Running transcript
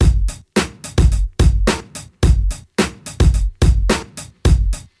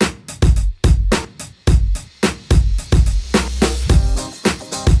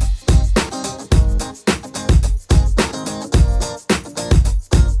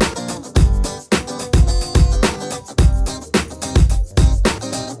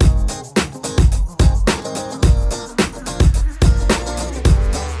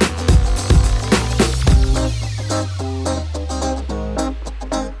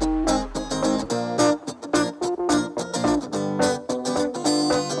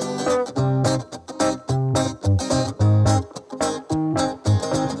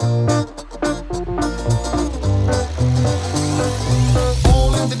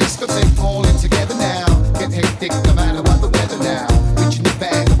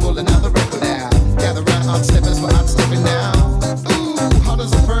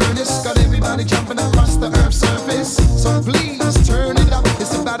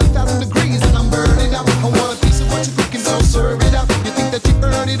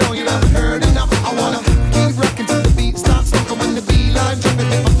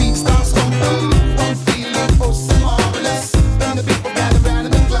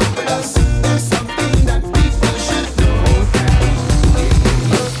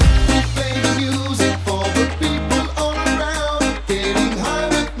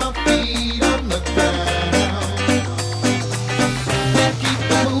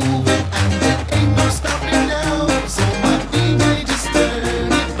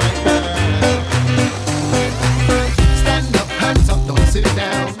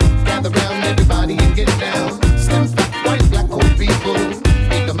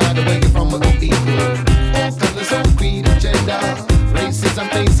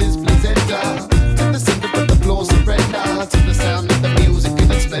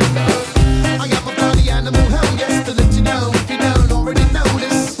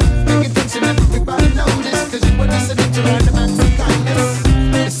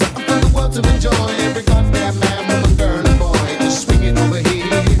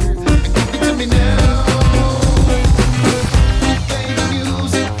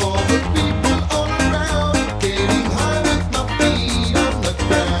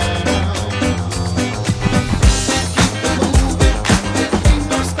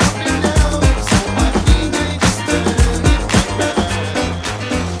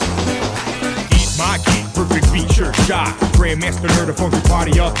shot. Grandmaster nerd, a funky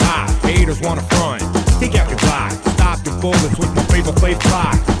party up high. Haters wanna front, take out your glide. Stop your bullets with my favorite flavor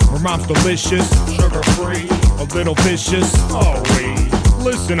fly. My rhyme's delicious, sugar free, a little vicious. Oh wait,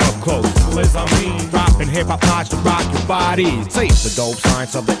 listen up close, Liz, I mean. Dropping hip-hop knowledge to rock your body. Taste the dope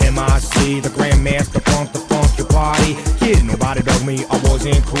science of the MIC. The Grandmaster funk, the funk your body. Kid, nobody told me I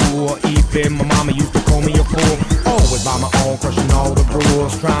wasn't cool. Even my mama used to call me a fool. Always by my own, crushing all the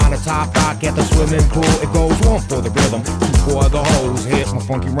rules. Trying to top rock at the swimming pool. It goes one for the rhythm, two for the hoes. Hit my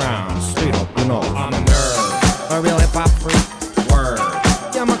funky rhymes, straight up, you know. I'm a nerd, a real hip-hop freak. Word,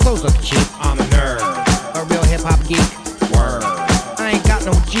 yeah, my clothes look cheap. I'm a nerd, a real hip-hop geek. Word, I ain't got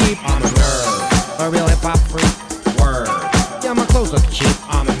no Jeep. I'm a nerd, a real hip-hop freak. Word, yeah, my clothes look cheap.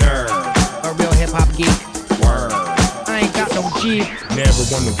 I'm a nerd, a real hip-hop geek. Word, I ain't got no Jeep. Never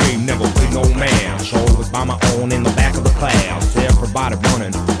won the game, never played no man. Show was by my own in the back of the class. Everybody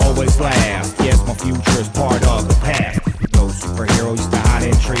running, always last. Yes, my future is part of the past. No superhero used to hide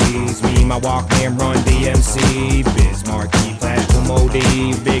in trees. Me, my Walkman, run DMC. Biz Margit, Flash,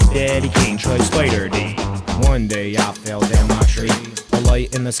 Monie, Big Daddy, King, Troy, Spider D. One day I fell down my tree. A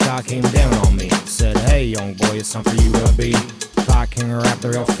light in the sky came down on me. Said, hey young boy, it's time for you to be King or rap the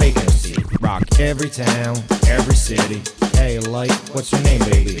real fake MC. Rock every town, every city. Hey light, what's your name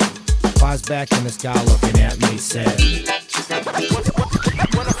baby? Flies back in the sky looking at me, said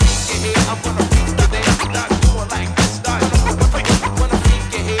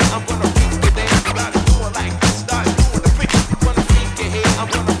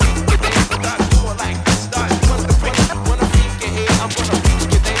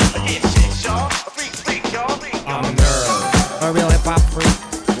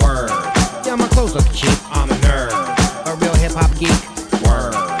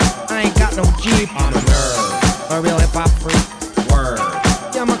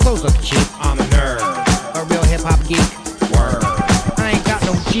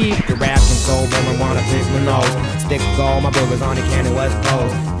all my brothers on the Cannon West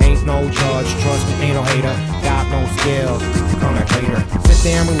Coast. Ain't no judge, trust me, ain't no hater. Got no skills, come back later. Sit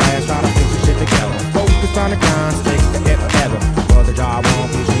there and relax, try to fix the shit together. Focus on the grind, stick to it forever. Brother Djar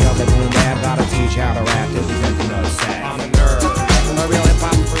won't teach me up that boom bap. Gotta teach how to rap till he's empty another sack. I'm a nerd, a real hip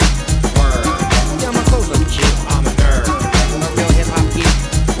hop freak. Word, yeah, my clothes look cheap. I'm a nerd, a real hip hop geek.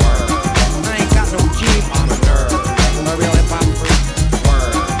 Word, I ain't got no Jeep. I'm a nerd, a real hip hop freak.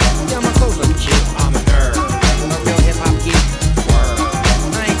 Word, yeah, my clothes look cheap. I'm a nerd.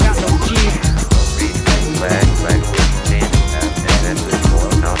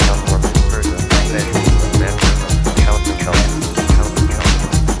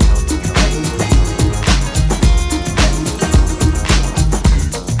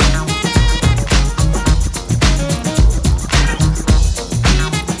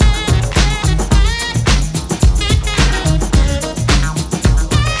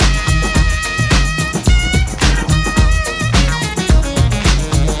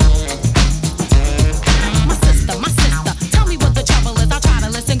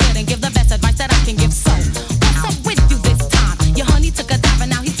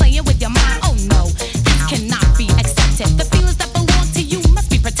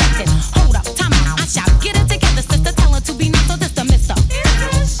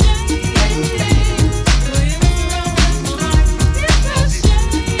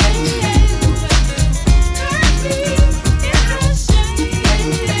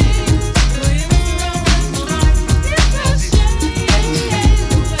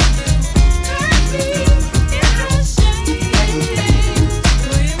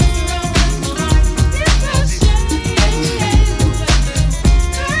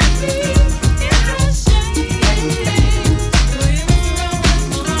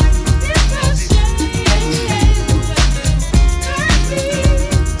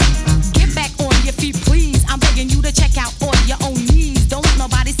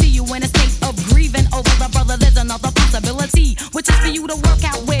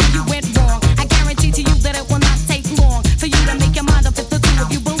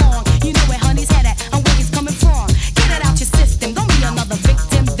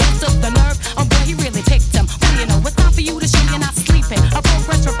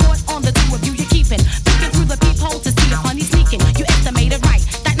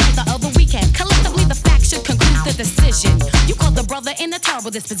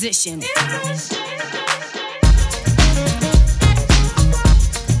 Disposition.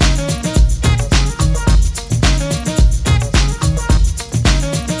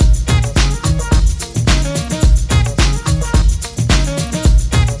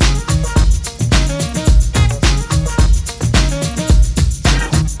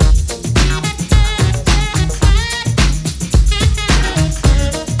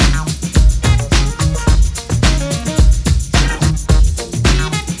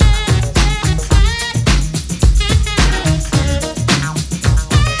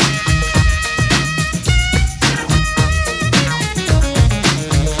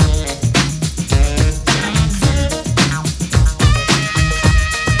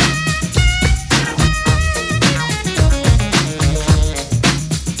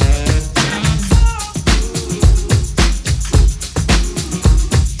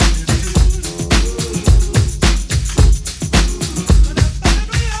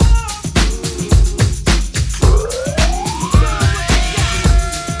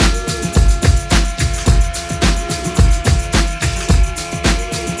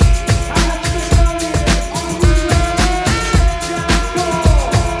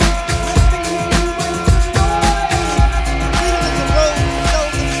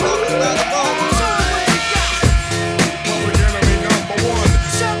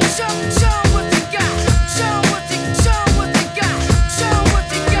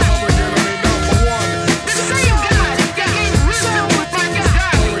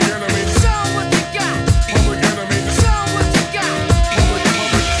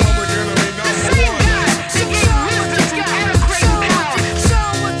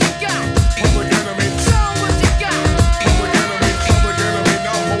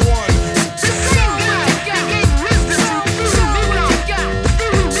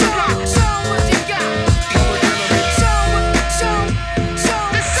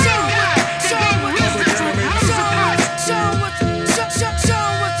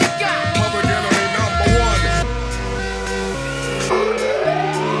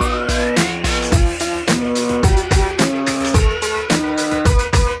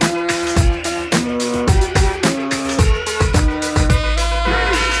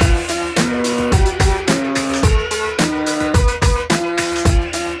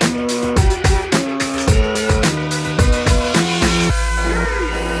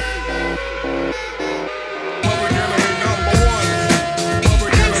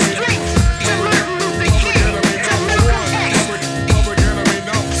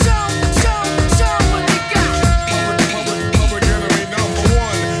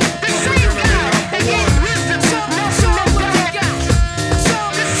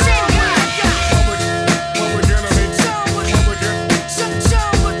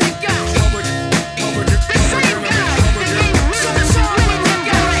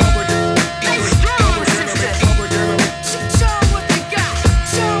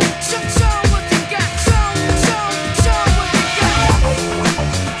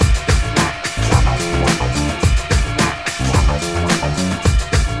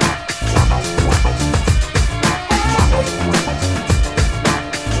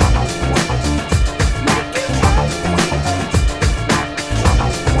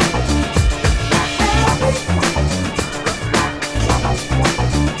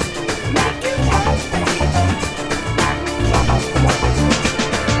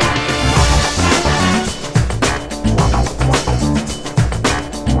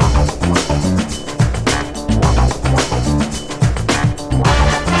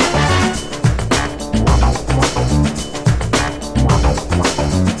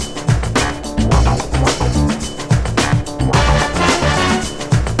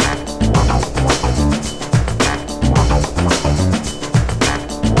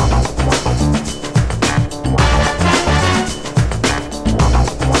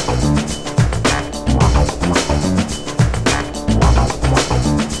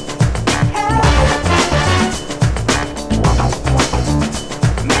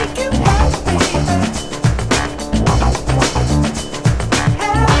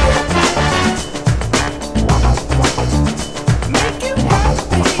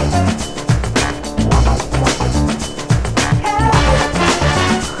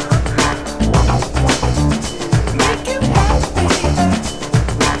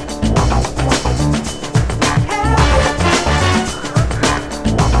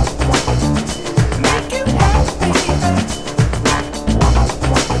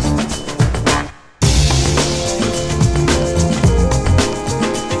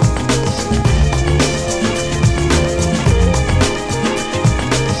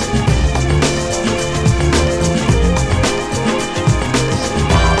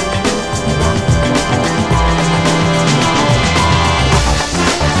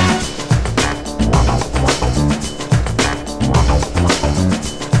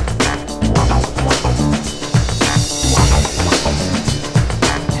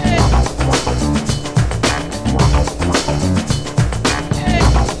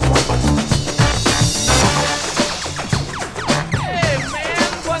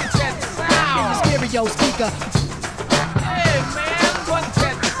 speaker. Hey man, what's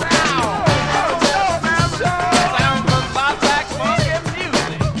that sound? Oh, man, sounds a lot like funky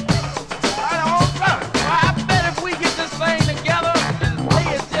music. Right on, right. Well, I bet if we get this thing together and play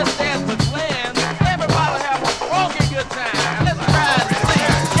it just as we planned, everybody have a funky good time. Let's try and sing,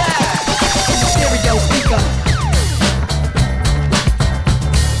 yeah. Stereo speaker.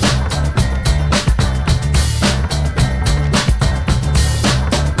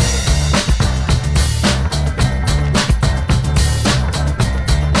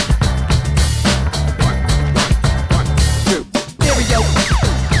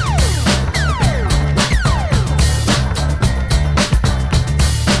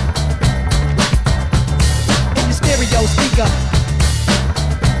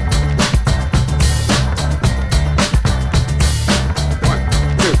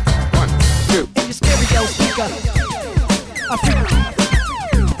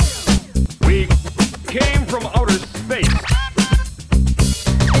 We came from outer space.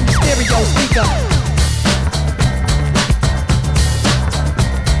 In the stereo speaker.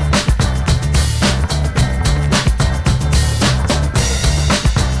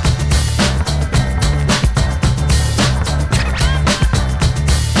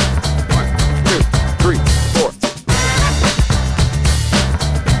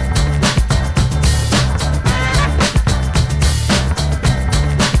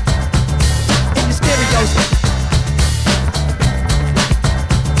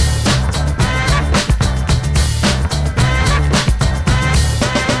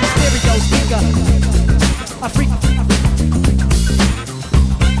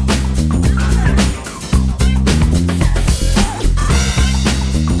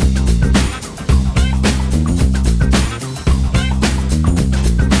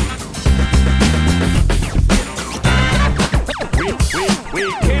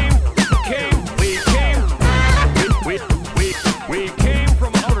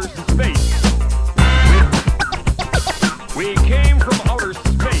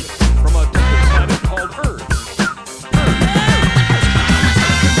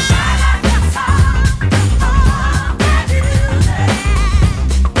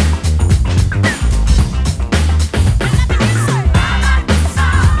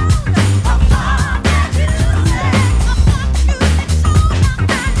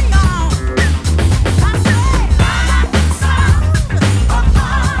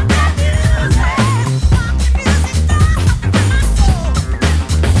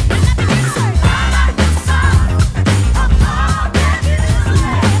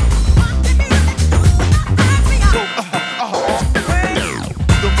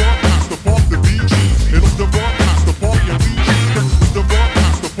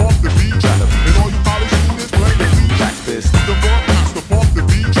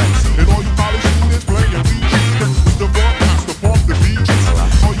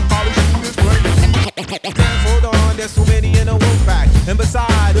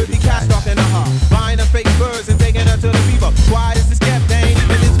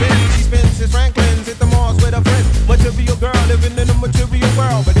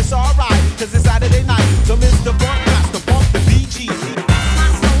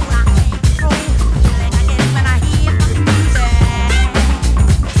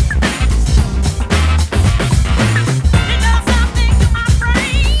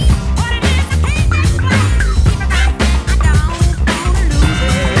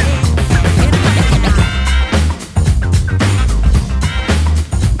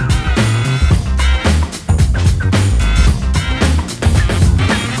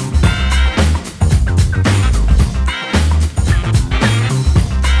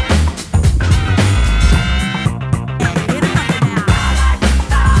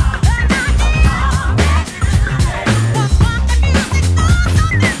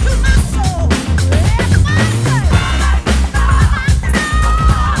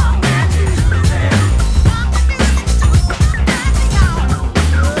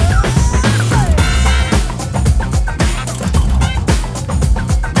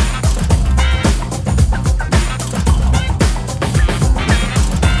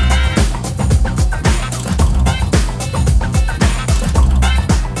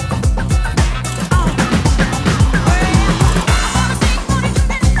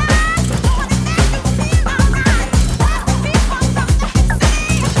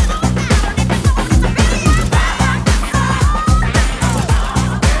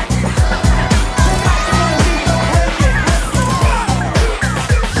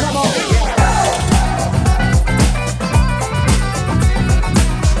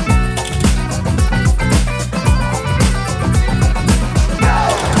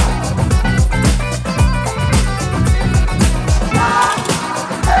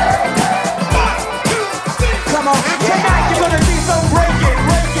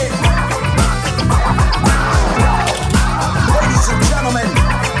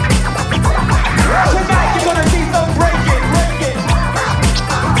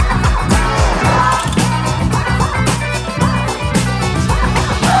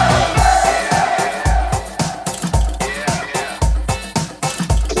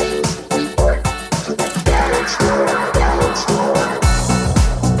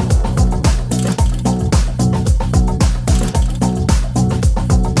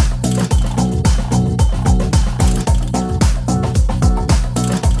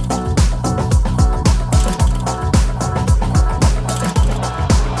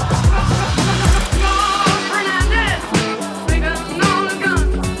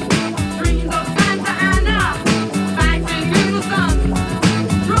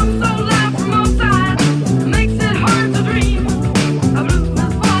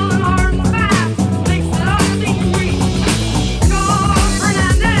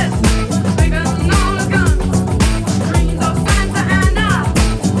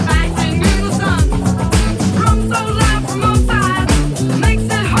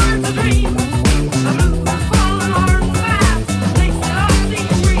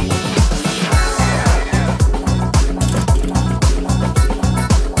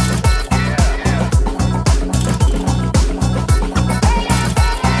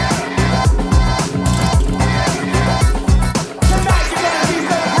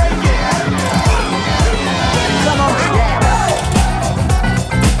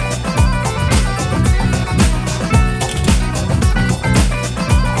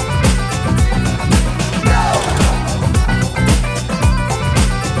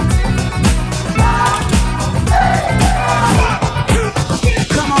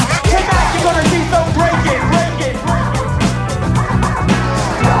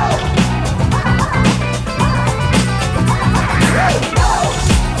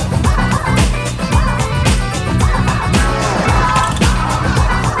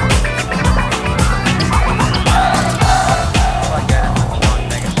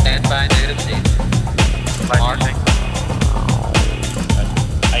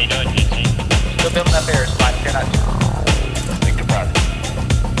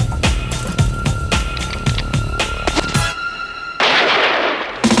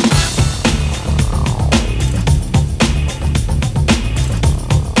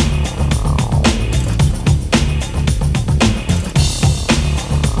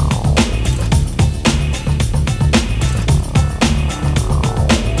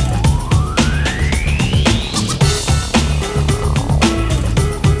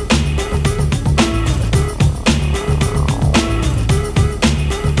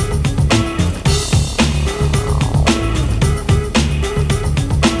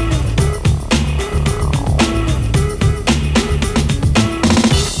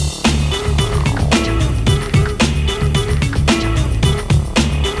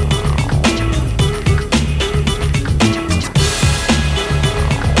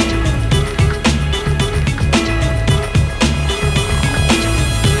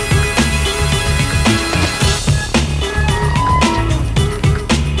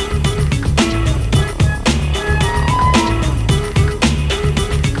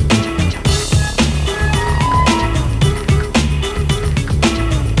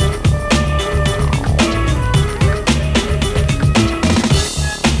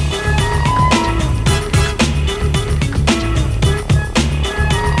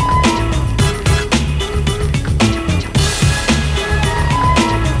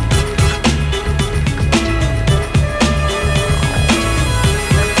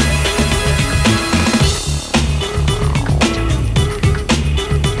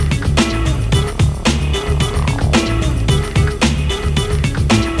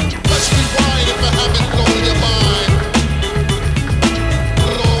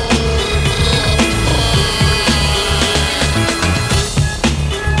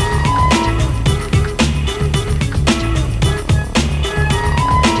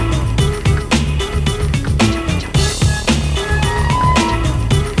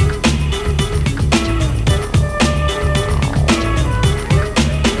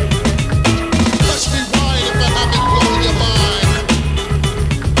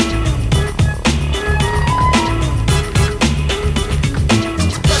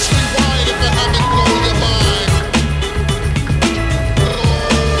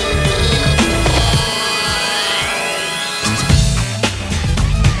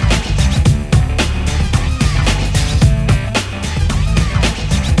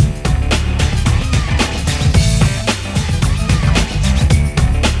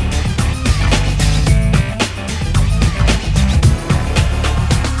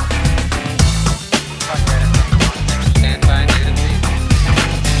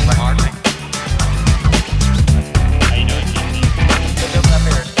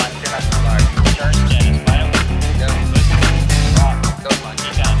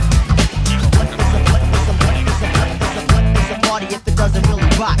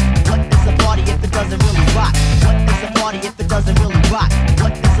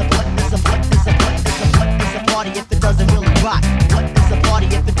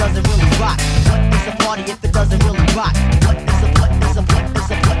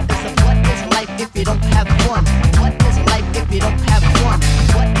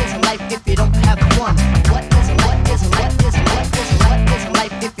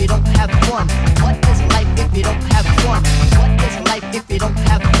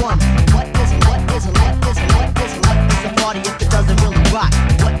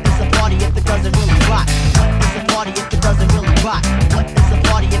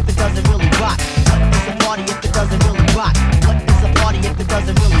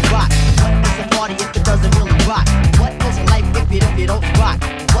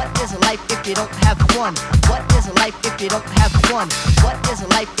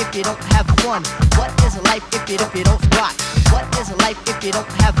 if you don't have fun? What is a life if you don't rock? What is a life if you don't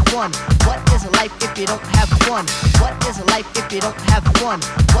have fun? What is a life if you don't have fun? What is a life if you don't have fun?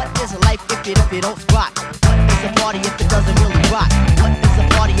 What is a life if you don't rock? What is a party if it doesn't really rock? What is a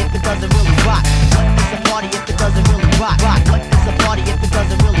party if it doesn't really rock? What is a party if it doesn't really rock? What is a party if it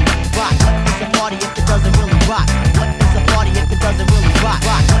doesn't really rock? What is a party if it doesn't really rock? What is a party if it doesn't really rock?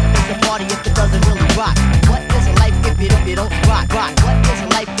 What is a party if it doesn't really rock? What is a life if you don't rock? What is a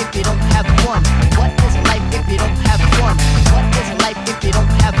life if you don't have fun? What is a life if you don't have fun? What is a life if you don't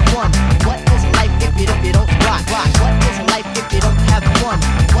have fun? What is a life if you don't rock? What is a life if you don't have fun?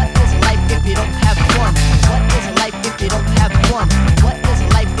 What is a life if you don't have fun? What is a life if you don't have fun? What is a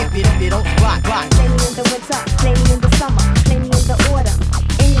life if you don't rock? Play me in the winter, play me in the summer, play me in the order,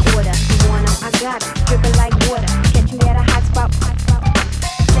 any order. You want 'em, I got 'em, dripping like water. Catch me at a hot spot.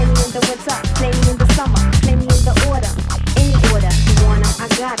 Play me in the winter, play me in the summer, play me in the order, any order. You want 'em, I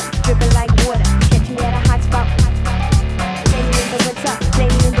got 'em, dripping like water. Catch me at a hot spot. Play me in the winter, play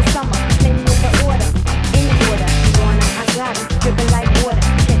me in the summer, play me in the order, any order. You want 'em, I got 'em, dripping like water.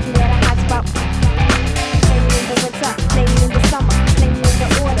 Catch me at a hot spot. Play me in the winter, play me in the summer, play me in the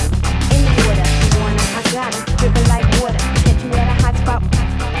order, any order. You want 'em, I got 'em, dripping like water. Catch me at a hot spot.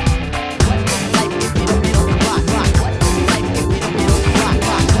 What is a life if you don't rock? What is a life if you don't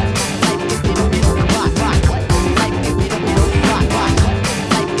rock?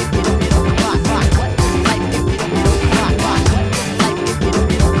 What is a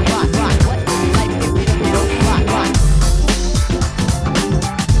life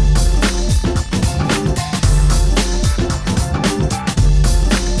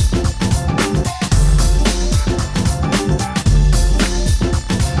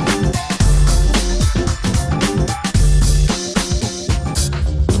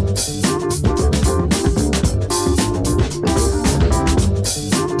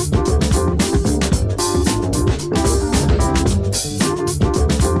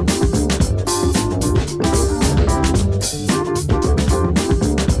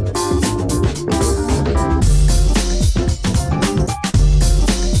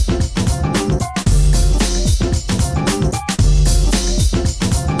you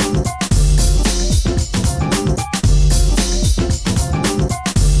don't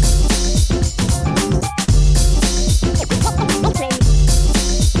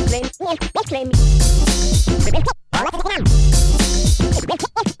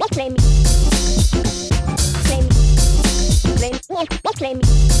rock? What is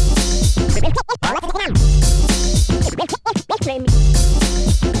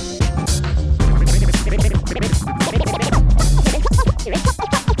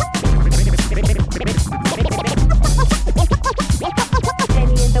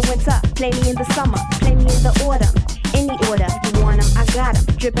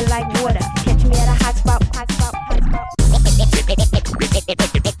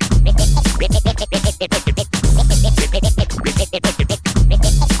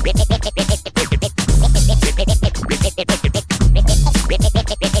life if you don't rock? What is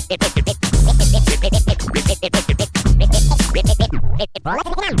a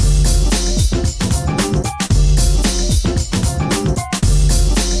life if you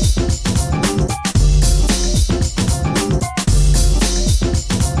don't rock? What is a life if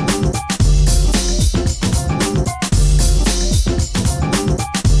you don't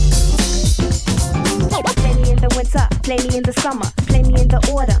rock? What is a life if you don't rock? What is a life if you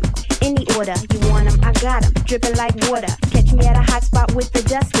don't rock? Dripping like water. Catch me at a hot spot with the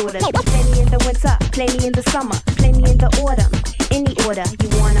dust order. Play me in the winter, play me in the summer, play me in the autumn, any order. You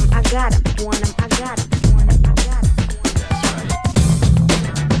want 'em, I got 'em. You want 'em, I got 'em. You want 'em, I got 'em.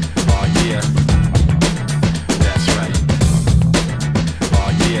 Oh yeah, that's right.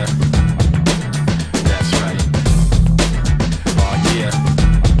 Oh yeah, that's right. Oh yeah,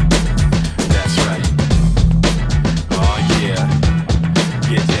 that's right. Oh yeah,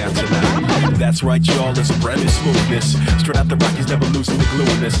 get down tonight. That's right, y'all, it's a brand new smoothness. Straight out the Rockies, never losing the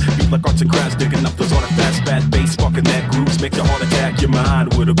gluiness. Beat like arts and crafts, digging up those artifacts. Bad bass, sparking that grooves, make your heart attack your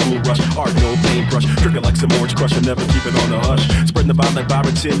mind with a cool rush. Art, no paintbrush, drinking like some orange crush, and never keep it on the hush. Spreading the vibe like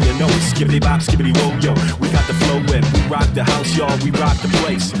vibrance in your nose. Skibbity bop, skibbity whoa, yo. We got the flow in, we rock the house, y'all, we rock the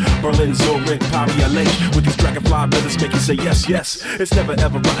place. Berlin, Zurich, Paris, LA. With these dragonfly brothers make you say yes, yes. It's never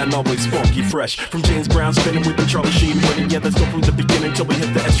ever rotten, always funky fresh. From James Brown spinning with the Charlie Sheen winning. Yeah, let's go from the beginning till we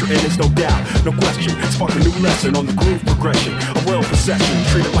hit the extra end. It's no doubt, no question. Spark a new lesson on the groove progression. A world possession,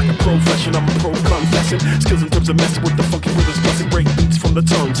 treated like a profession. I'm a pro confessing. Skills in terms of messing with the funky rhythms, busting break beats from the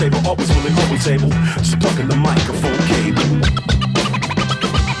turntable. Always willing, always able. Just plugging the microphone cable.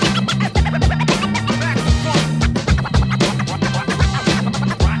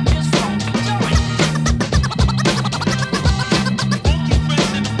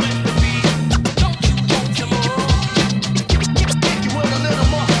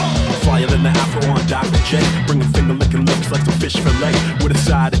 with a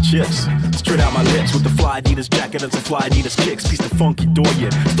side of chips. Straight out my lips with the fly Adidas jacket and some fly Adidas kicks. Piece the funky door, yeah,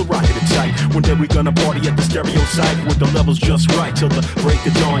 still rocking it tight. One day we gonna party at the stereo site with the levels just right till the break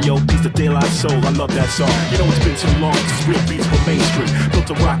of dawn. Yo, piece of daylight soul, I love that song. You know it's been too long since real beats were mainstream. Built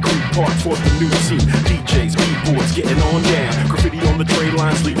a Rock Creek Park for the new team. DJs, B-boys, getting on down. Graffiti on the trade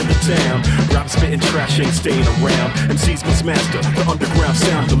lines leading the town. Rap spitting trash ain't staying around. MCs must master the underground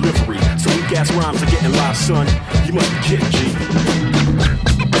sound delivery. So weak ass rhymes are getting live, son. You must be kidding, G.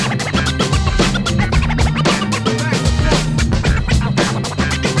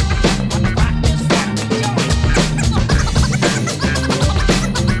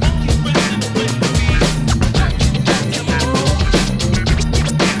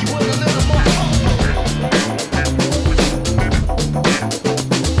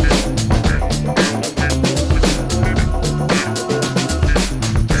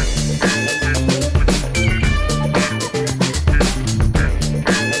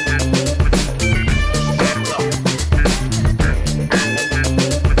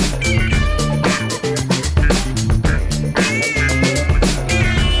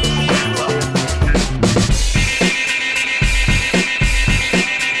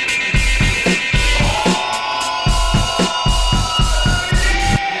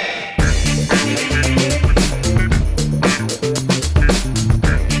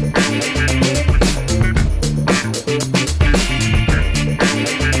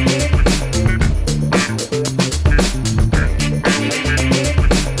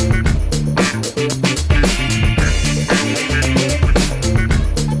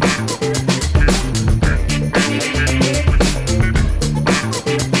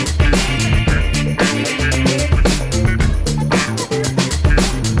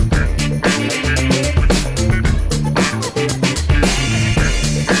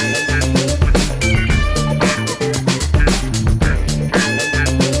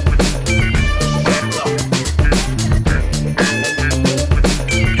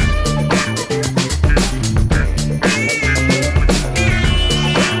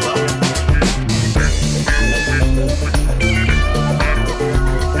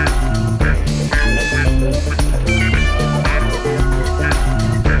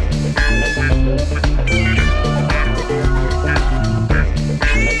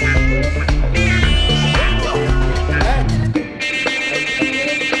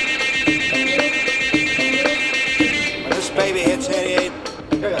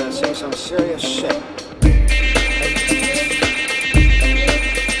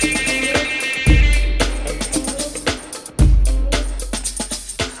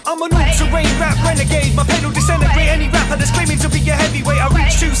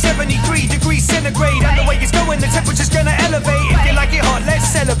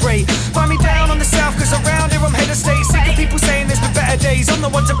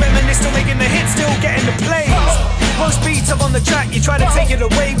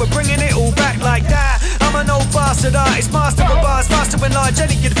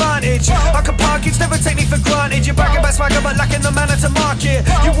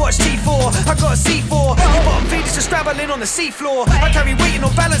 Seafloor, I carry weighting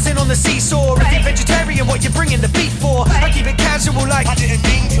or balancing on the seesaw. If you're vegetarian, what you bringing the beef for? I keep it casual like I didn't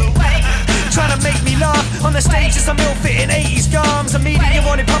mean to. Trying to make me laugh on the stage as I'm ill-fitting 80s garms. A media you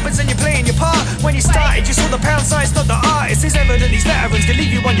wanted puppets and you're playing your part. When you started, you saw the pound signs, not the artist. It's evident these veterans can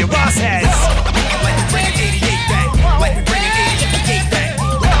leave you on your ass heads. Like we bringing 88 back. Like we bringing 88 back.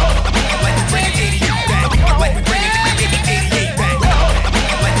 Like we bringing 88 back. Like we bringing 88 back.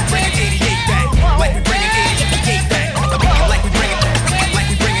 Like we bringing 88 back. Like we bringing 88 back.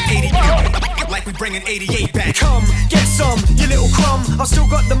 Bringing 88 back. Come, get some, you little crumb. I've still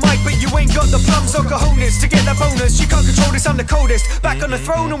got the mic, but you ain't got the plums or cojones to get that bonus. You can't control this, I'm the coldest. Back on the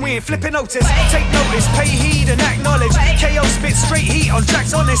throne and we ain't flipping notice. Take notice, pay heed and acknowledge. KO spits straight heat on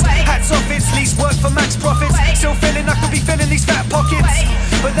tracks honest. Hats off, it's least work for max profits. Still feeling I could be filling these fat pockets.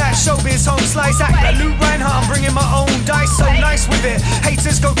 But that showbiz home slice act like Luke Reinhardt. I'm bringing my own dice, so nice with it.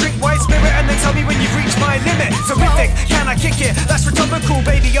 Haters go drink white spirit and then tell me when you've reached my limit. Terrific, can I kick it? That's rhetorical,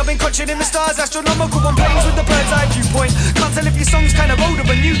 baby. I've been crunching in the stars, astronomical. On planes with the bird's eye viewpoint. Can't tell if your song's kinda old or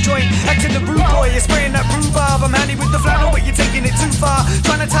a new joint. Acting the rude boy, you're spraying that rhubarb. I'm handy with the flannel, but you're taking it too far.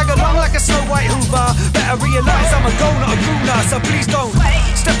 Trying to tag along like a Snow White Hoover. Better realise I'm a go, not a gooner, so please don't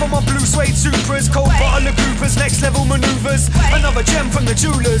step on my blue suede Supras. Cold bottle of groupers, next level maneuvers. Another gem from the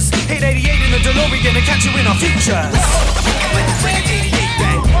jewelers. Hit 88 in the DeLorean and catch you in our futures. Like we bring 88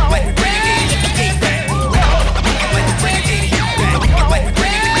 back. Like we bring 88 back. Like we bring 88 back. Like we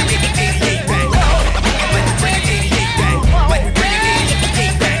bring 88 back. Like we bring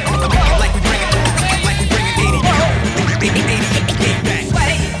 88 back. Like we bring 88 back. Like we bring 88 back.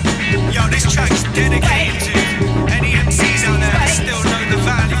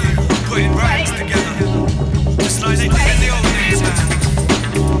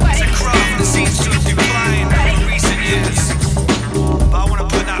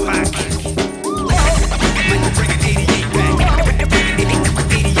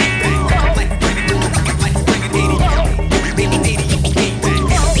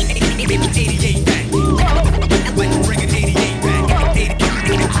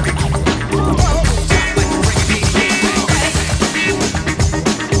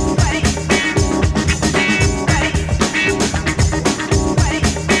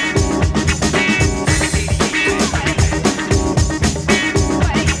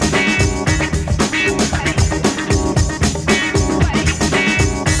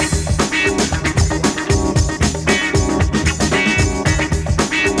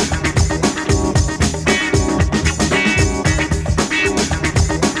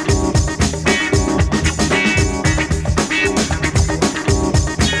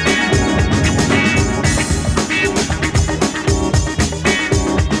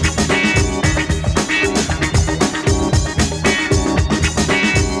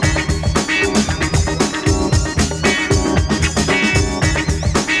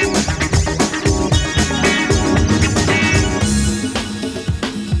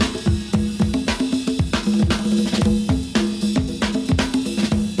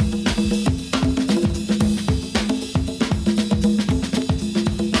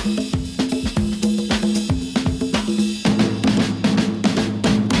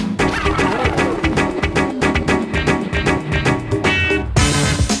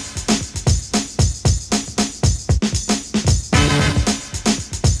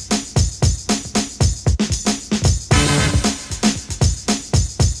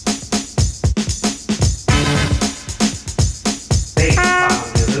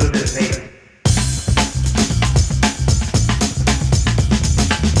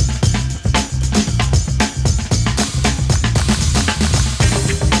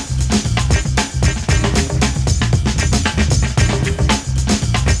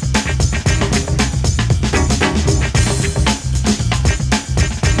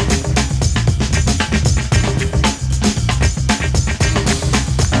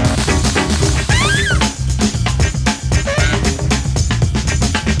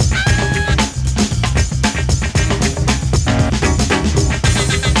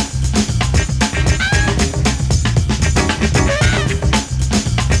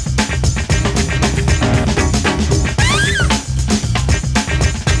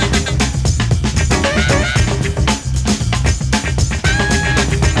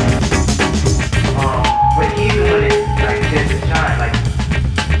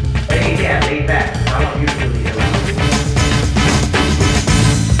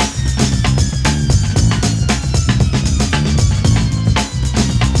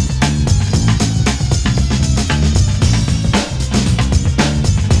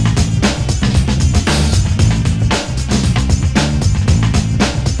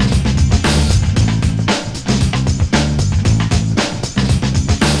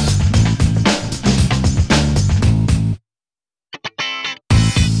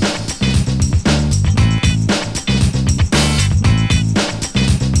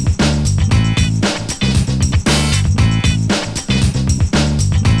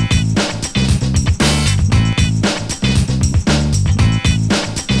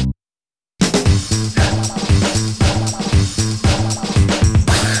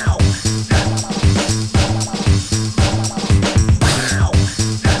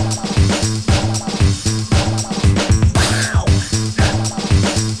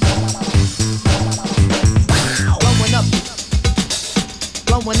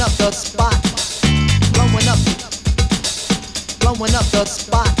 blowing up the spot, blowing up the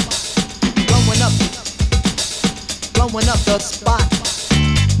spot, blowing up the spot,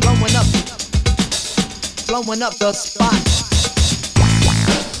 blowing up the spot.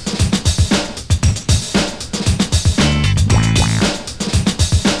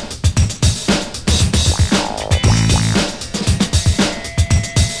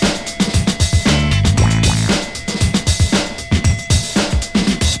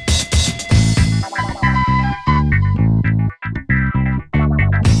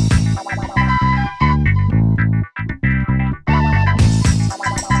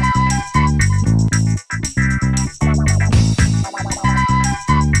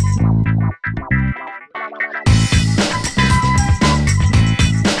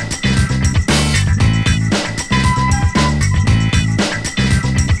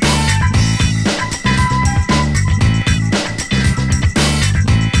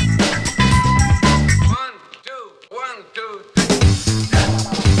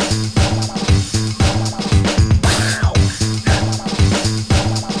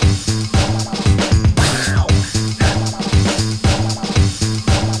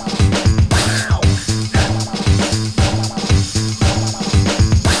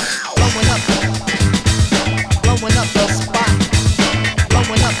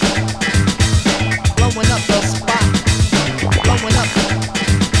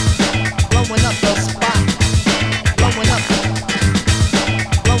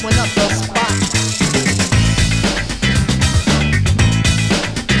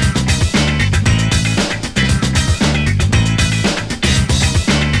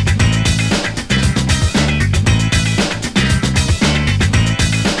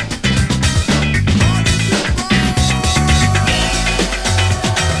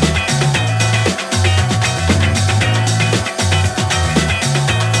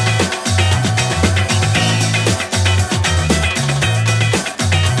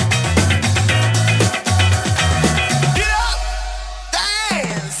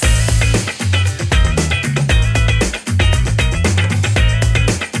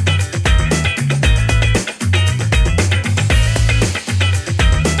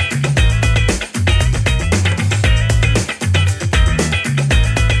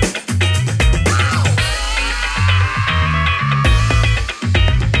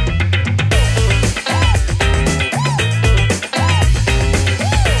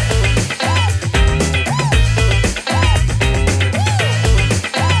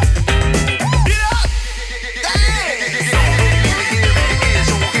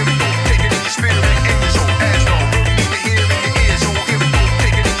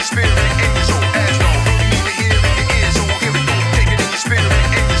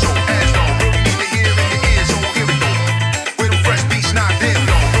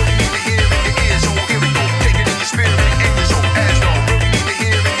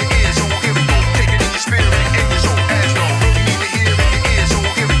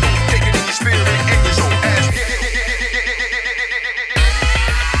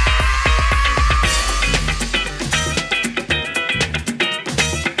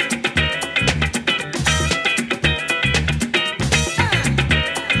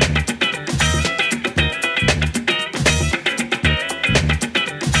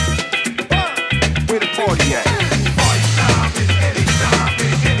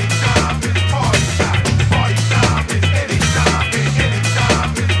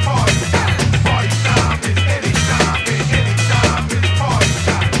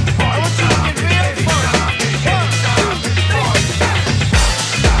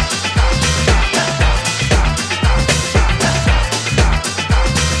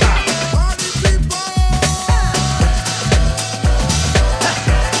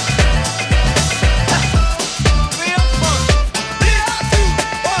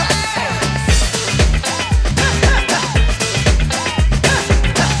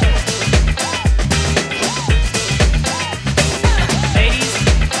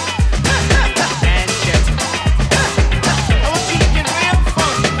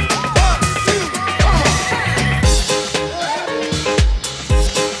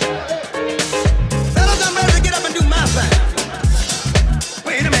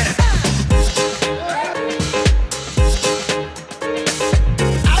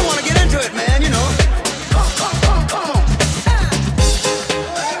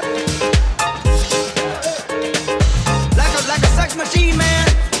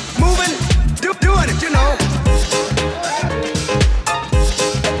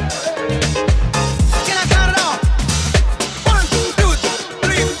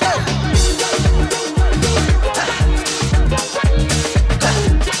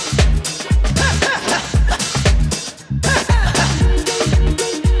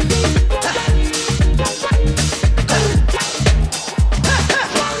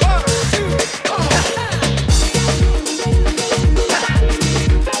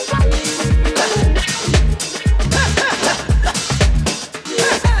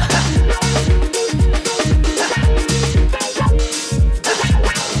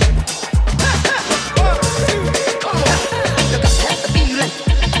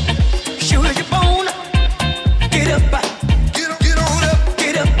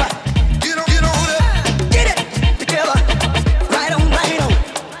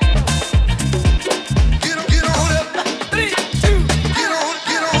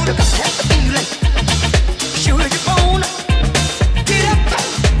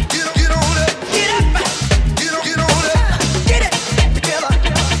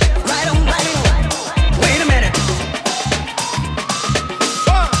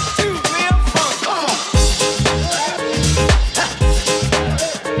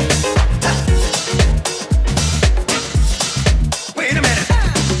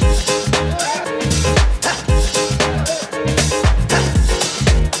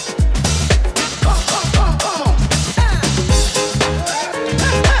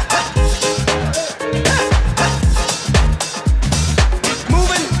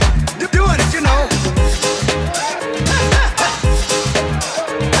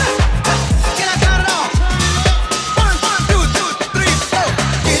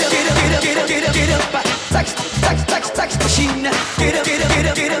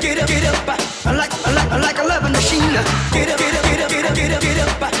 Get up, get up, get up, get up, get up, get up.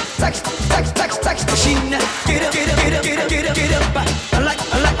 Sex machine. Get up, get up, get up, get up, get up, get up. I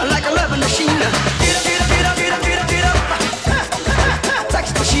like a loving machine. Get up, get up, get up, get up, get up, get up.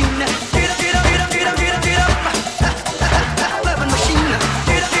 Sex machine. Get up, get up, get up, get up, get up, get up. Loving machine.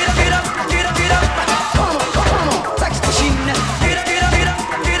 Get up, get up, get up, get up, get up. Come on, sex machine. Get up, get up, get up,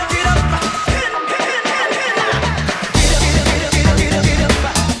 get up, get up. Get up, get up, get up, get up, get up.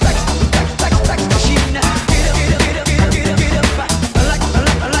 Sex machine. Get up, get up, get up, get up, get up, get up.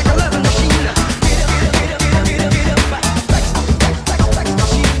 I like a loving machine. Get up, get up, get up, get up, get up, get up. Sex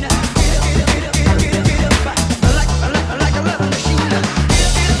machine. Get up, get up, get up, get up, get up, get up. I like a loving machine. Get up,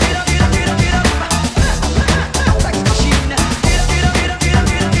 get up, get up, get up, get up, get up. Sex machine. Get up, get up, get up, get up,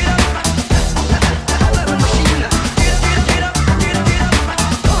 get up, get up. Loving machine. Get up, get up, get up, get up,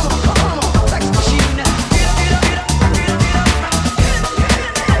 get up. Come on, sex machine. Get up, get up, get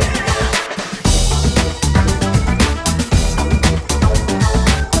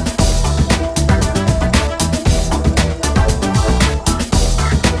up, get up, get up.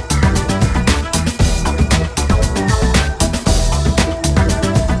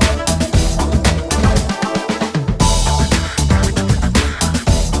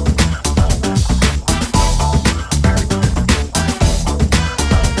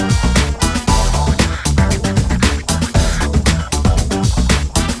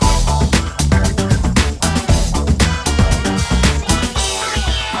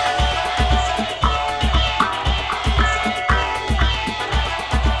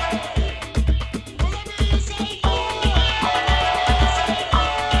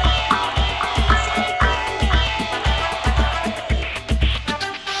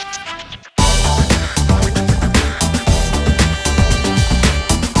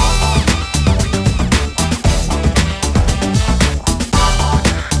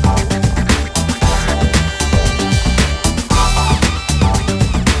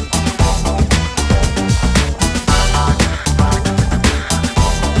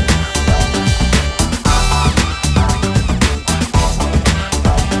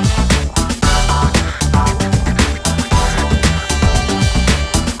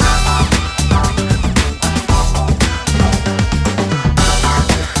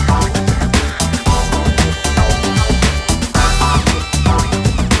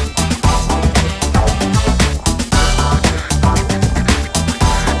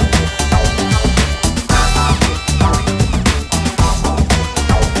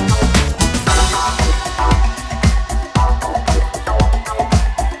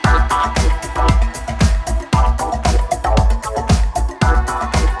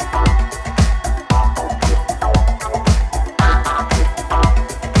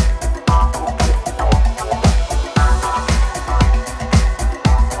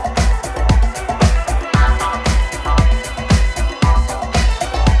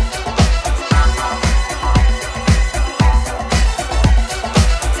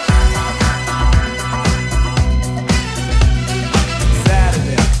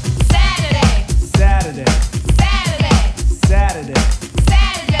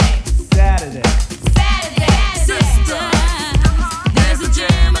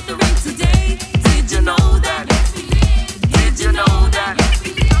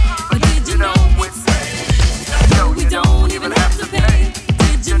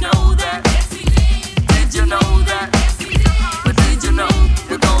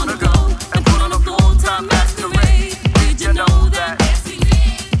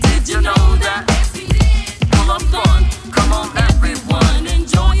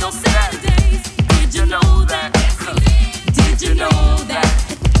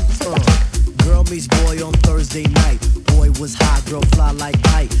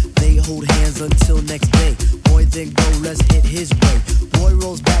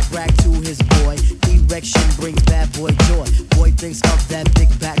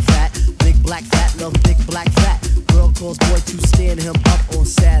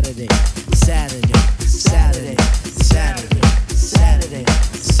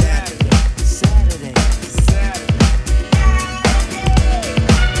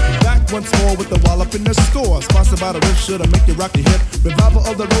 Should I make you rock your hip? Revival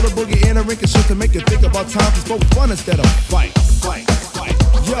of the roller boogie and a rink and shit to make you think about time to spoke fun instead of fight. Fight, fight,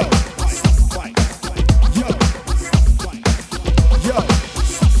 yo, fight, yo, fight, yo,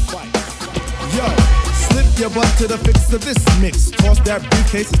 fight, yo. Slip your butt to the fix of this mix. Toss that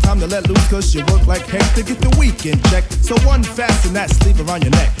briefcase, it's time to let loose, cause you work like heck to get the weekend check. So unfasten that sleeve around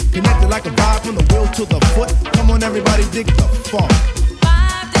your neck. Connected like a vibe from the wheel to the foot. Come on everybody, dig the funk.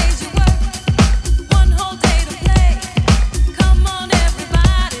 Come on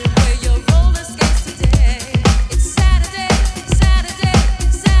everybody, wear your roller skates today. It's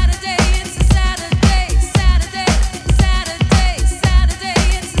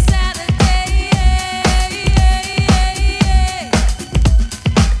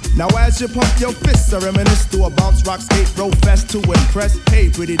you pump your fists. I reminisce to a bounce, rock, skate, roll fast to impress. Hey,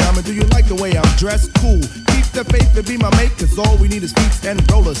 pretty diamond, do you like the way I'm dressed? Cool. Keep the faith to be my mate, cause all we need is feet and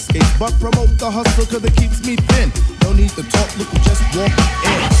roller skates. But promote the hustle, cause it keeps me thin. No need to talk, look, just walk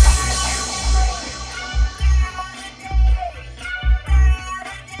in.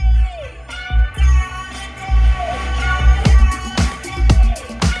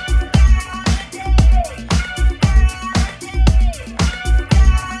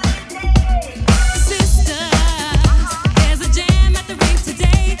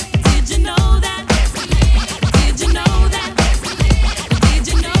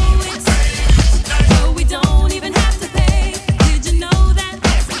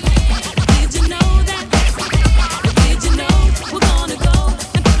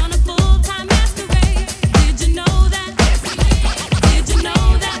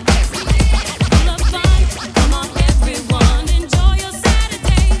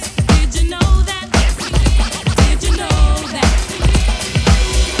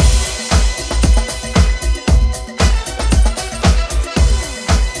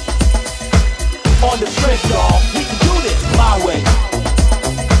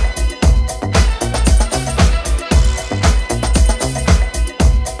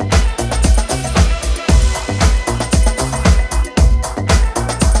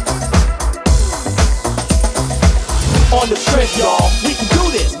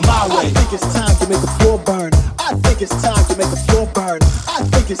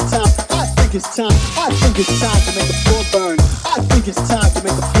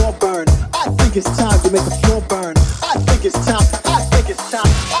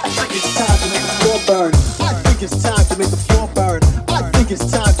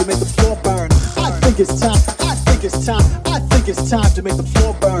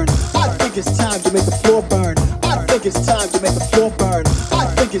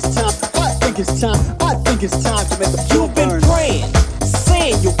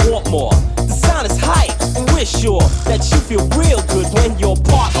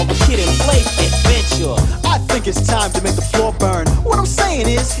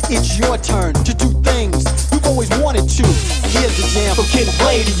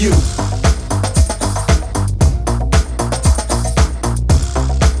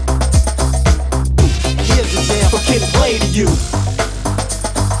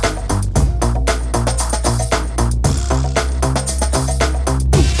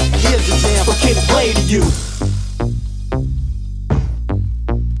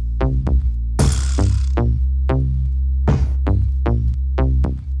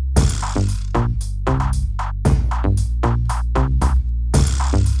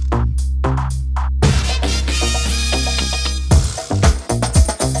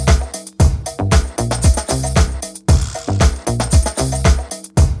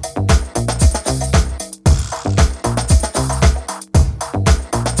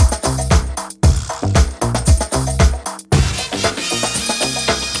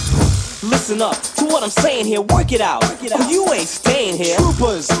 Work it out. Oh, you ain't staying here.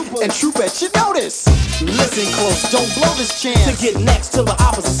 Troopers and troopettes, you know this. Listen close, don't blow this chance. To get next to the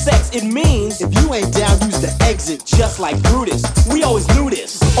opposite sex, it means if you ain't down, use the exit. Just like Brutus, we always knew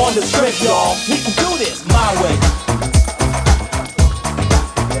this. On the strip, y'all, we can do this my way.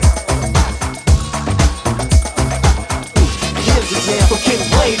 Here's the jam for Kid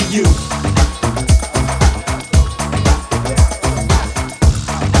Play to you.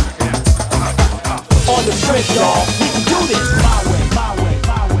 On the strip, y'all, we can do this my way, my way,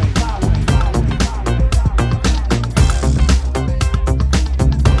 my way, my way, my way.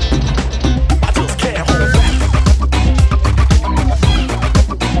 I just can't hold back.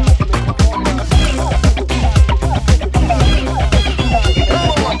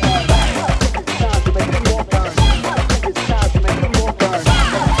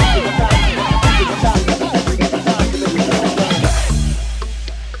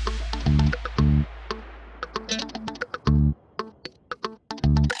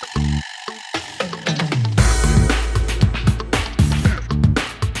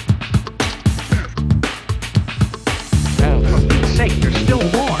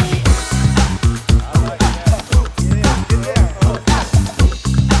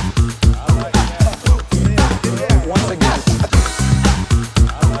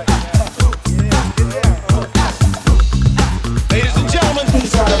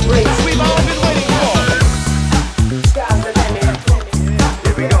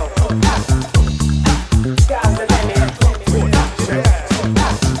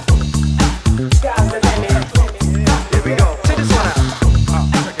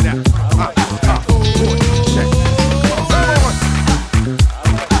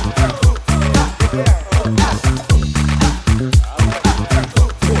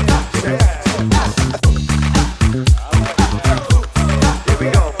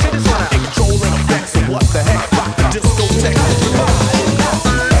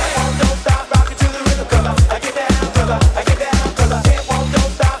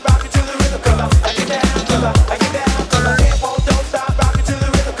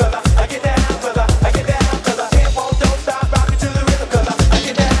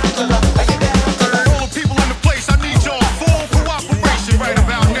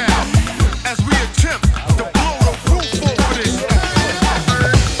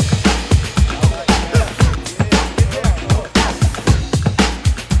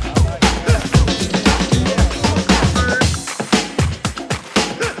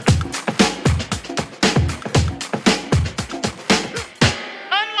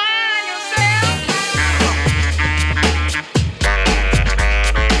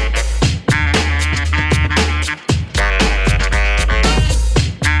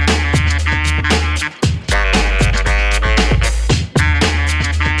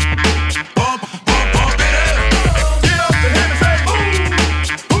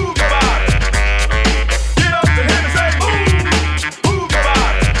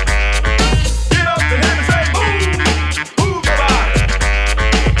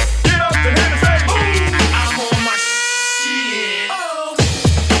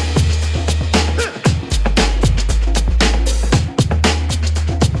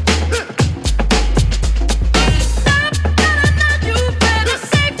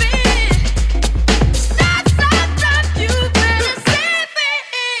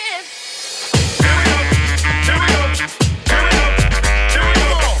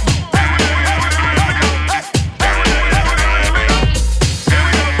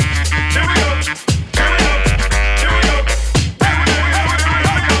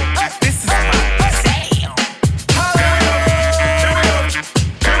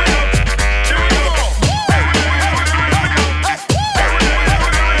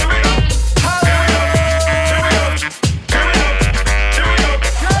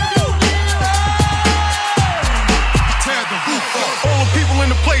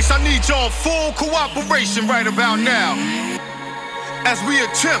 I need y'all full cooperation right about now as we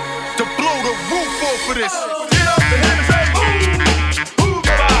attempt to blow the roof off of this. Get up and hand and say, move, move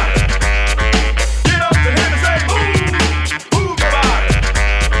your body. Get up and hand and say, move, move your body.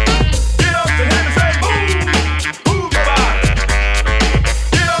 Get up and hand and say, move, move your body.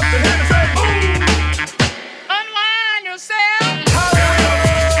 Get up and hand and say, move. Unwind yourself.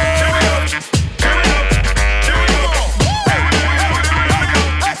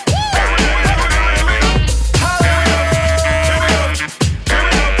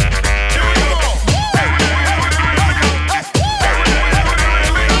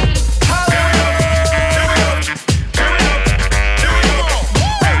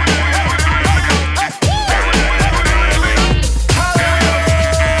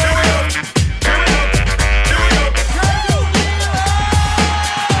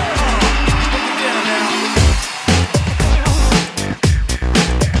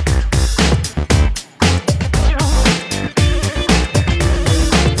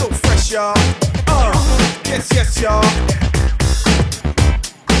 Yes, y'all.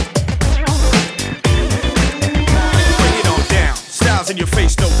 Bring it on down. Styles in your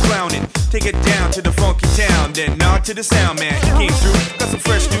face, no clowning. Take it down to the funky town, then nod to the sound man. He came through, got some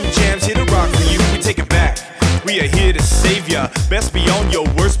fresh new jams here to rock for you. We take it back. We are here to save ya. Best be on your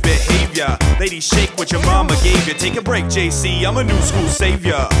worst behavior. Ladies, shake what your mama gave you. Take a break, JC. I'm a new school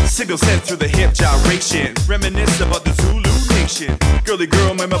savior. Signal sent through the hip gyration. Reminisce about the Zulu nation. Girly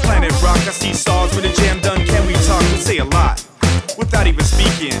girl, made my planet rock. I see stars when the jam done. Can we talk? We say a lot without even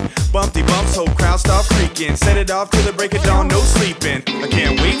speaking. Bumpty bumps, whole crowd start freaking. Set it off till the break of dawn, no sleeping. I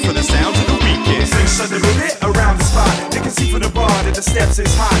can't wait for the sounds of the weekend. Sling shut the bit around the spot. They can see from the bar that the steps is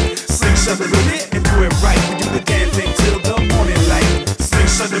hot. Sling shut the bit and do it right. We do the damn thing till the morning light. Sling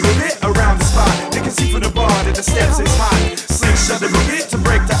shut the bit around the spot. They can see from the bar that the steps is hot. Sling shut the bit to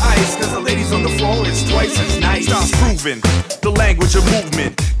break the ice. Cause the ladies on the floor is twice as nice. Starts proving the language of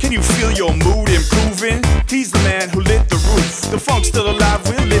movement. Can you feel your mood improving? He's the man who lit the roof. The funk's still alive,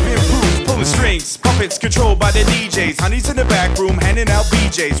 we'll live in proof. Pulling strings, puppets controlled by the DJs. Honey's in the back room, handing out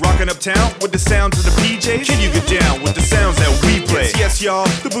BJs. Rocking uptown with the sounds of the PJs. Can you get down with the sounds that we play? Yes, y'all,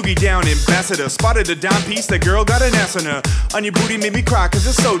 the boogie down ambassador. Spotted a dime piece, that girl got an ass on her. On your booty made me cry cause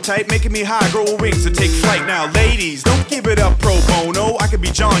it's so tight. Making me high, grow wings to take flight. Now ladies, don't give it up pro bono. I could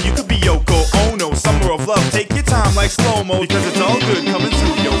be John, you could be Yoko Ono. Summer of love, take your time like slow-mo. Because it's all good coming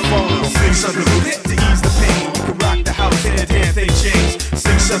through your phone. Sing shut the bit to ease the pain. You can rock the house and the damn thing change.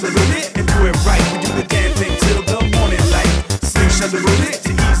 Sing shut the bit and do it right. We do the damn thing till the morning light. Sing shut the bit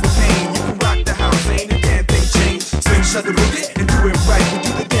to ease the pain. You can rock the house, ain't the damn thing change. Sing shut the bit and do it right. We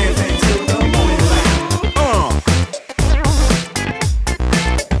do the damn thing till the morning light.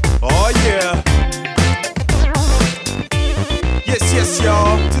 Oh yeah. Yes,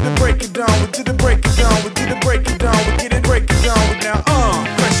 y'all. To the break it down, we to the break it down, we to the break it down, we get it break it down, we now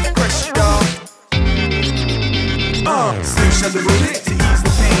fresh y'all. Sling shut the bit to ease the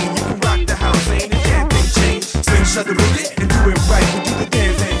pain. You can rock the house, ain't a damn thing change. Sling shut the bit and do it right. We do the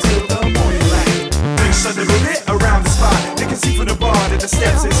damn thing till the morning light. Sling shut the bit around the spot. They can see from the bar that the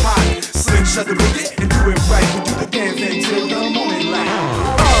steps is hot. Sling shut the bit and do it right. We do the damn thing till the morning light.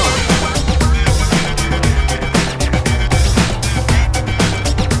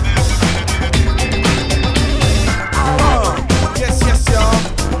 Yes, y'all.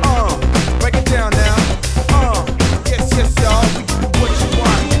 Break it down now. Yes, y'all. We can do what you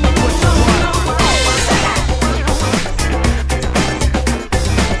want. What you want.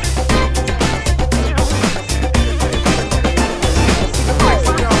 Break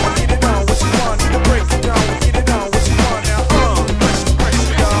it down. We get it on. What you want. You can break it down. We get it on. What you want now. Press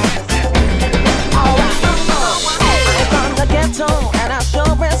y'all. I'm from the ghetto, and I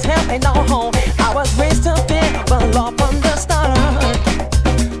sure as hell ain't no home. I was raised to think, but law from the start.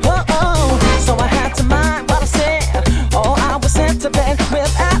 So I had to mind what I said. Oh, I was sent to bed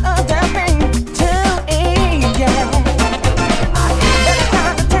without a damn thing to eat. Yeah, I need that kind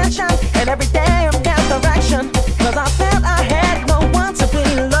of attention, and every day I'm getting direction. Cause I felt I had no one to be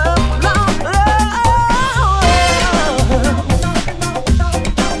loved, love, love. Oh, yeah.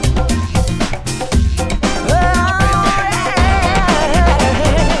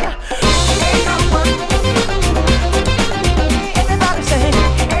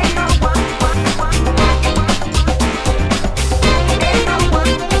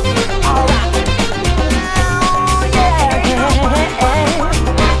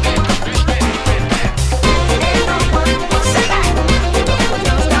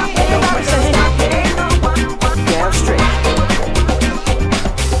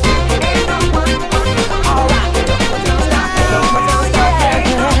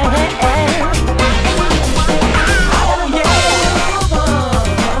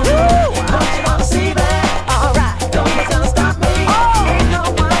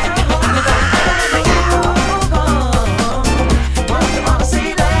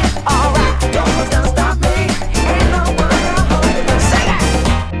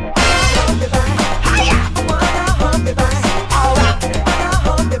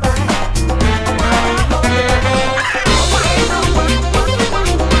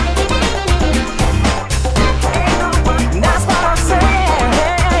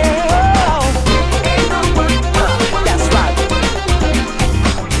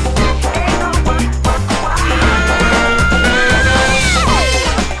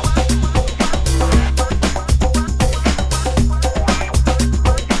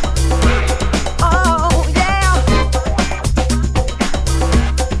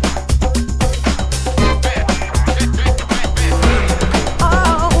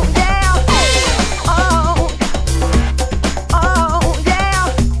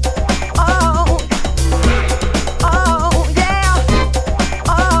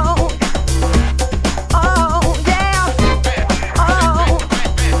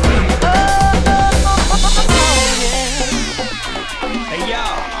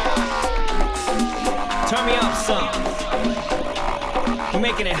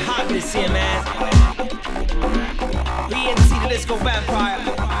 making it hot this year, man. BNC the Disco Vampire.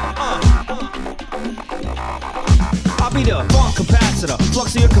 I'll be the funk capacitor,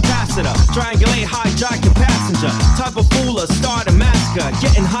 flux of your capacitor, triangulate, hijack your passenger, type of fooler, start a massacre,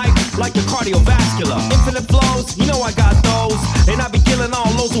 getting hyped like your cardiovascular, infinite flows, you know I got those, and I be killing all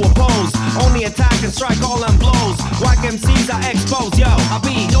those who oppose, only attack and strike all them blows, whack MCs I expose, yo, I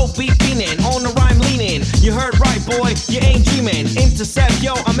be dope beat fiending, on the rhyme leaning, you heard right boy, you ain't dreaming, intercept,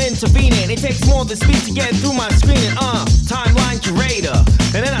 yo, I'm intervening, it takes more than speed to get through my screening, timeline curator,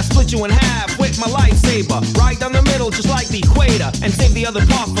 and then I split you in half with my lightsaber, right down the middle, just like the equator, and save the other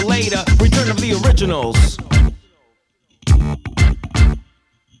part for later. Return of the originals.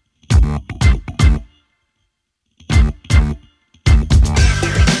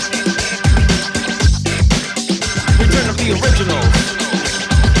 Return of the originals.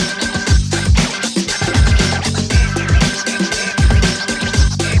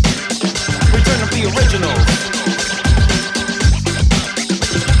 Return of the originals.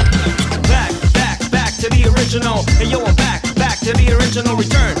 Back to the original. Hey yo, I'm back to the original.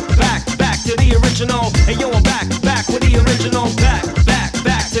 Return back to the original. Hey yo, I'm back with the original. Back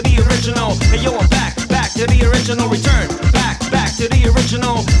to the original. Hey yo, I'm back to the original. Return back to the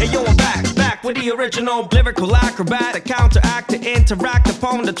original. Hey yo, I'm back with the original. Lyrical acrobat, a counteract to interact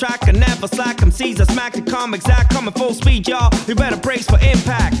upon the track. I never slack. MCs I smack to come exact, coming full speed, y'all. We better brace for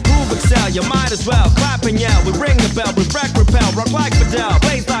impact. Groove excel, you might as well clap and yell. We ring the bell, refract, repel, rock like Fidel,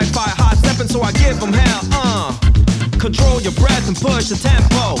 blaze like fire, hot stepping, so I give them hell. Control your breath and push the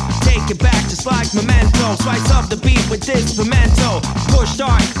tempo. Take it back just like memento. Spice up the beat with this pimento. Push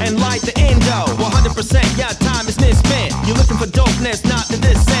start and light the endo. 100%, yeah, time is misspent. You're looking for dopeness, not the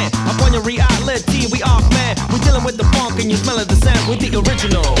descent. Up on your reality, we off, man. We're dealing with the funk and you smell the scent with the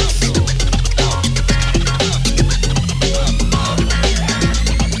originals.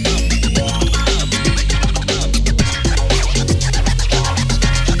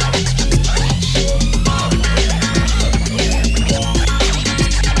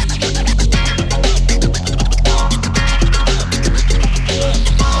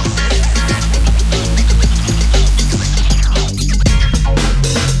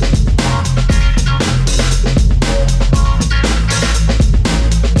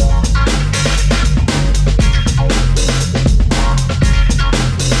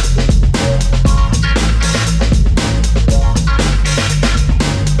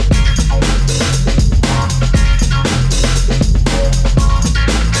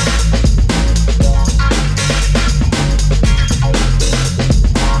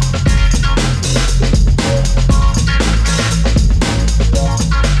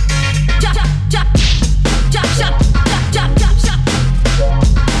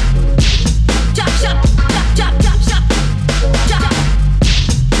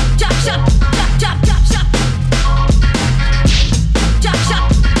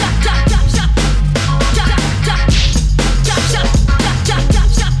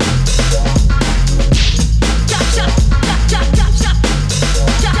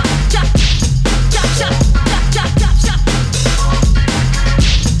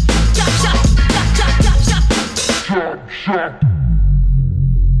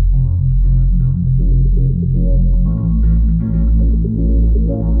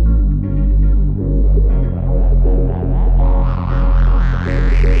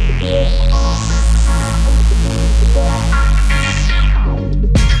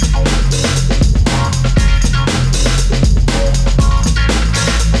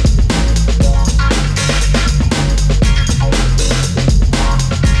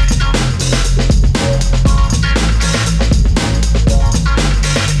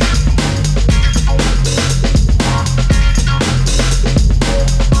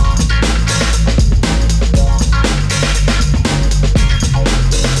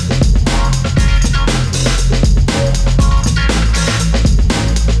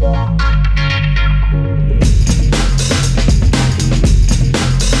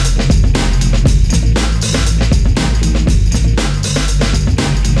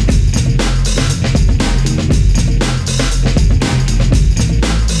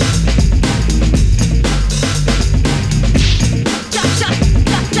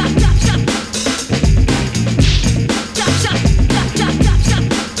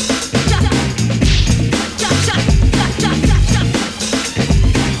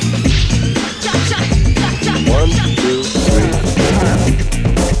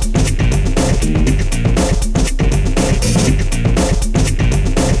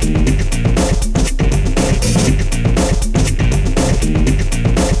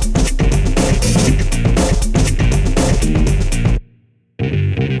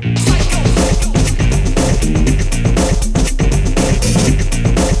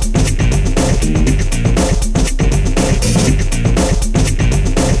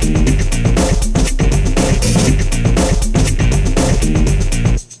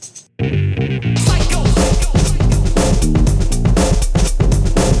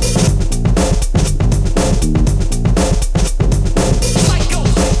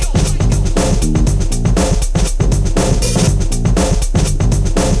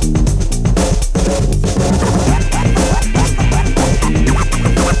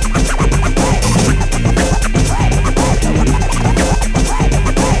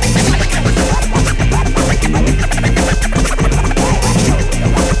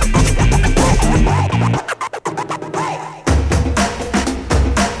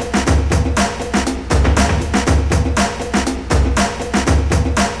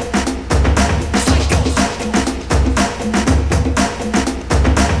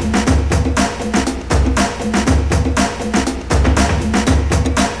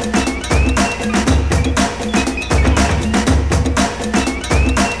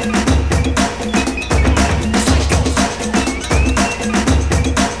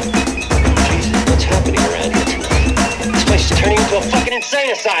 fucking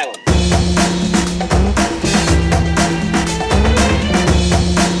insane asylum.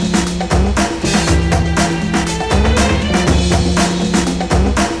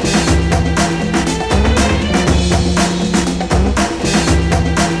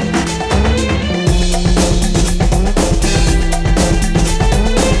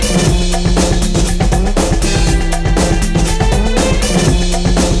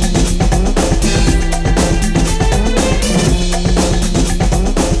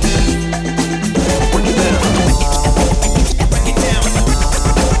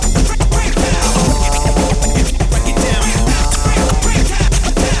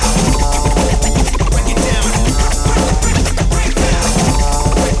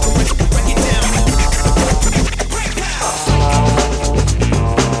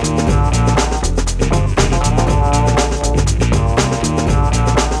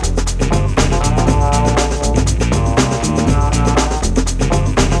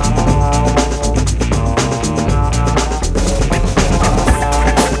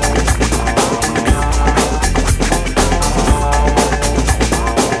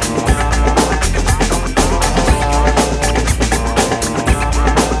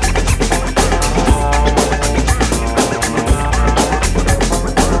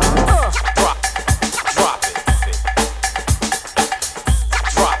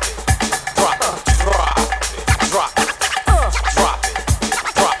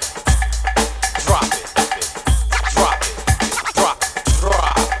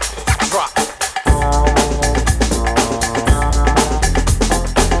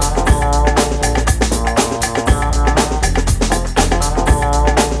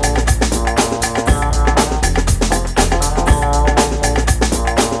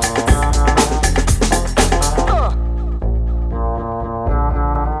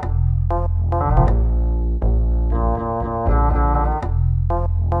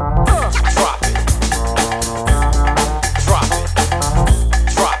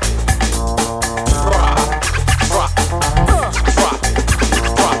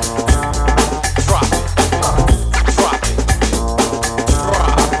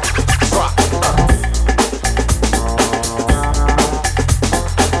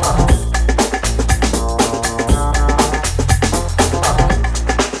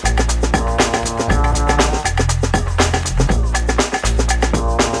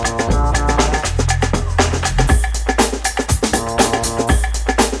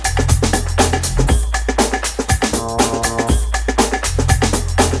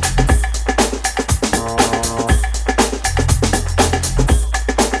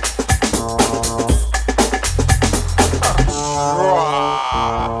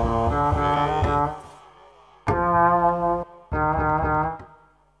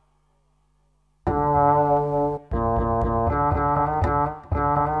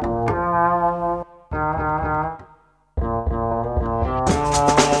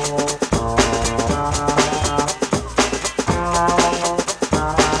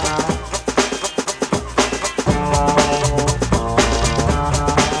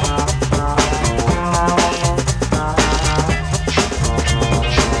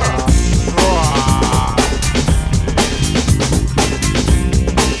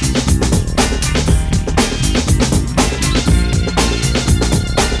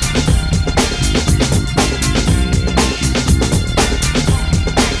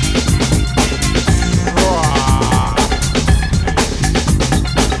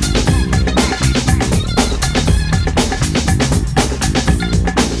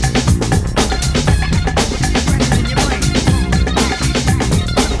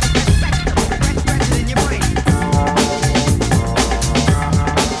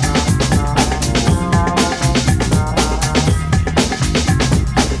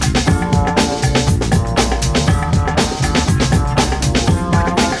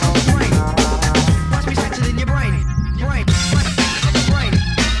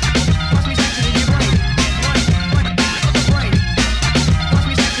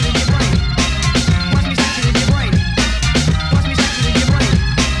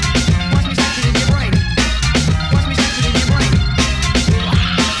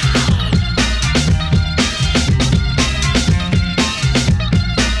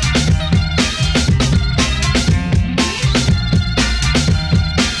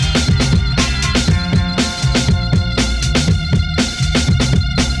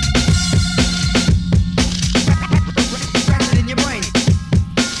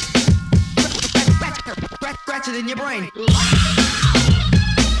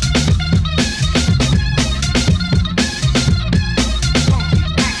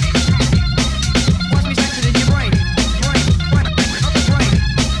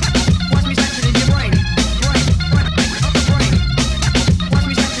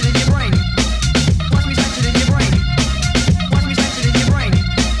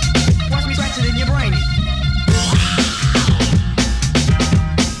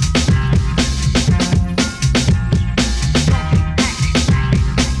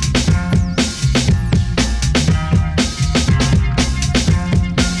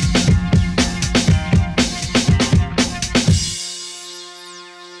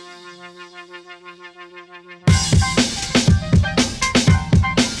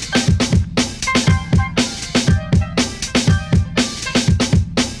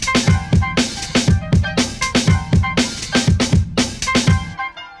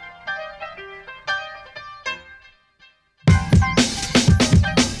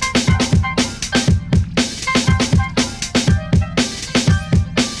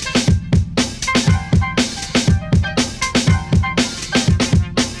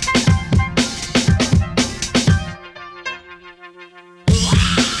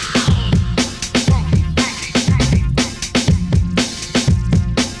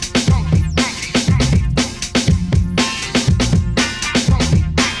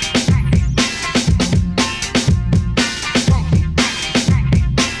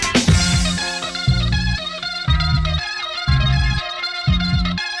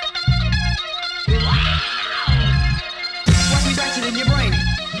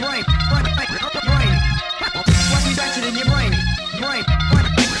 Brain.